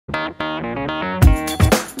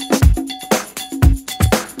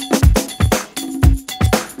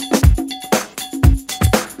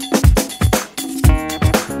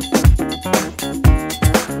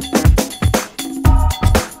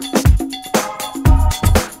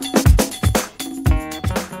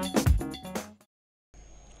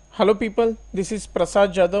Hello people, this is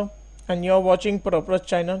Prasad Jadhav and you are watching Creo-parametric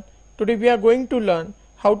channel. Today we are going to learn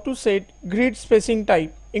how to set grid spacing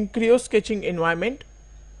type in Creo sketching environment.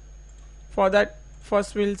 For that,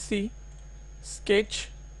 first we'll see sketch.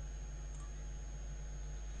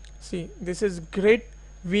 See, this is grid.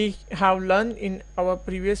 We have learned in our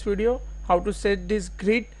previous video how to set this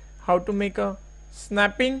grid, how to make a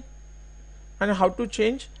snapping and how to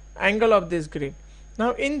change angle of this grid.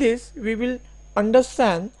 Now in this we will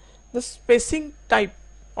understand the spacing type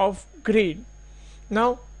of grid.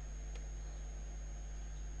 Now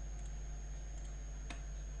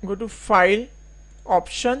go to file,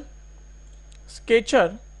 option,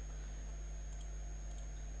 sketcher.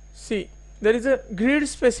 See, there is a grid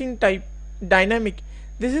spacing type dynamic.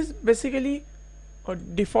 This is basically a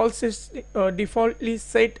defaultly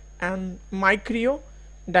set and my Creo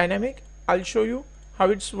dynamic. I'll show you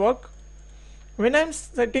how it's work. When I'm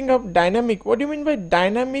setting up dynamic, what do you mean by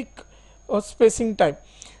dynamic or spacing type?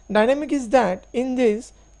 Dynamic is that in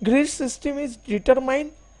this grid system is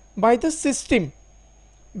determined by the system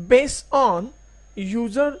based on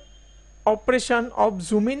user operation of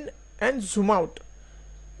zoom in and zoom out.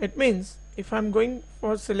 It means if I'm going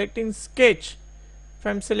for selecting sketch, if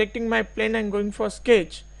I'm selecting my plane and going for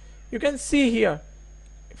sketch, you can see here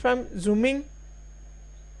if I'm zooming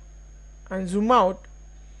and zoom out,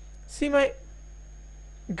 see my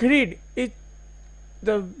grid,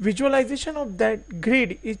 the visualization of that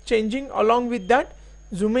grid is changing along with that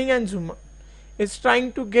zooming and zoom out. It's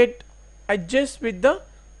trying to get adjust with the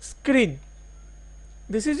screen.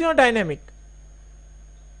 This is your dynamic.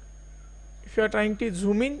 If you are trying to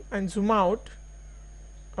zoom in and zoom out,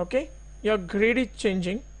 okay, your grid is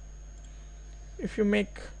changing. If you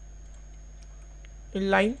make a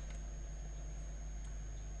line,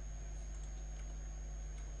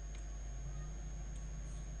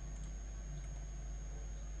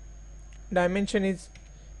 dimension is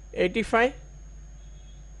 85.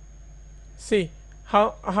 See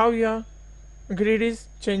how your grid is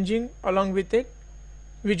changing along with it,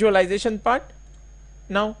 visualization part.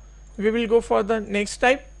 Now we will go for the next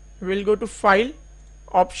type. We will go to file,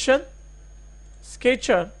 option,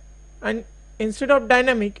 sketcher, and instead of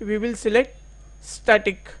dynamic we will select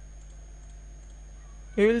static.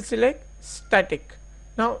 We will select static.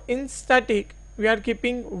 Now in static we are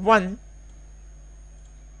keeping 1.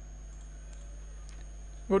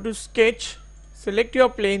 Go to sketch, select your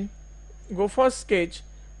plane, go for sketch.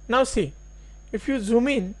 Now see, if you zoom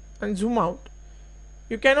in and zoom out,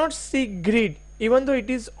 you cannot see grid even though it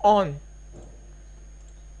is on.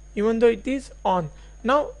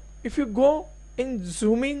 Now if you go in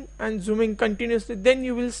zooming and zooming continuously, then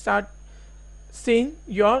you will start seeing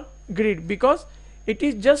your grid because it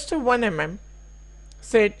is just a 1 mm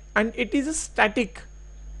set and it is a static.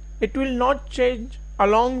 It will not change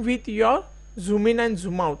along with your zoom in and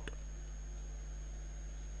zoom out.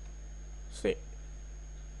 See,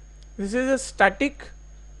 this is a static.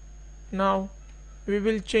 Now we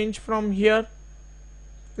will change from here.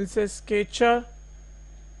 We'll say sketcher,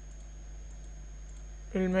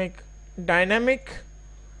 we'll make dynamic.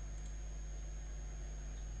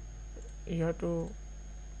 You have to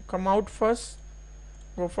come out first,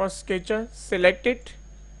 go for sketcher, select it.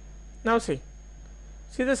 Now see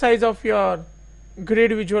the size of your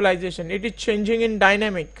grid visualization. It is changing in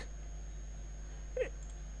dynamic.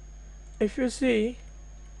 If you see,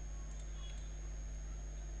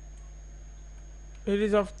 it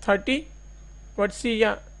is of 30, but see,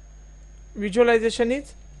 yeah, visualization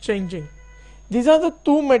is changing. These are the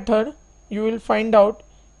two methods you will find out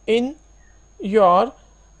in your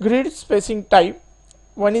grid spacing type.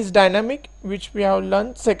 One is dynamic, which we have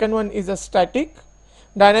learned. Second one is a static.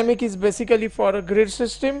 Dynamic is basically for a grid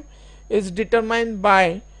system, is determined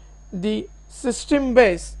by the system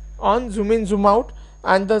based on zoom in zoom out,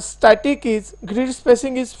 and the static is grid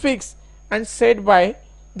spacing is fixed and set by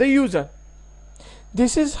the user.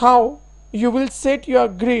 This is how you will set your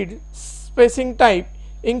grid spacing type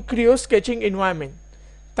in Creo sketching environment.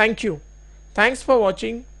 Thank you. Thanks for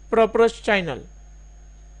watching Creo-parametric channel.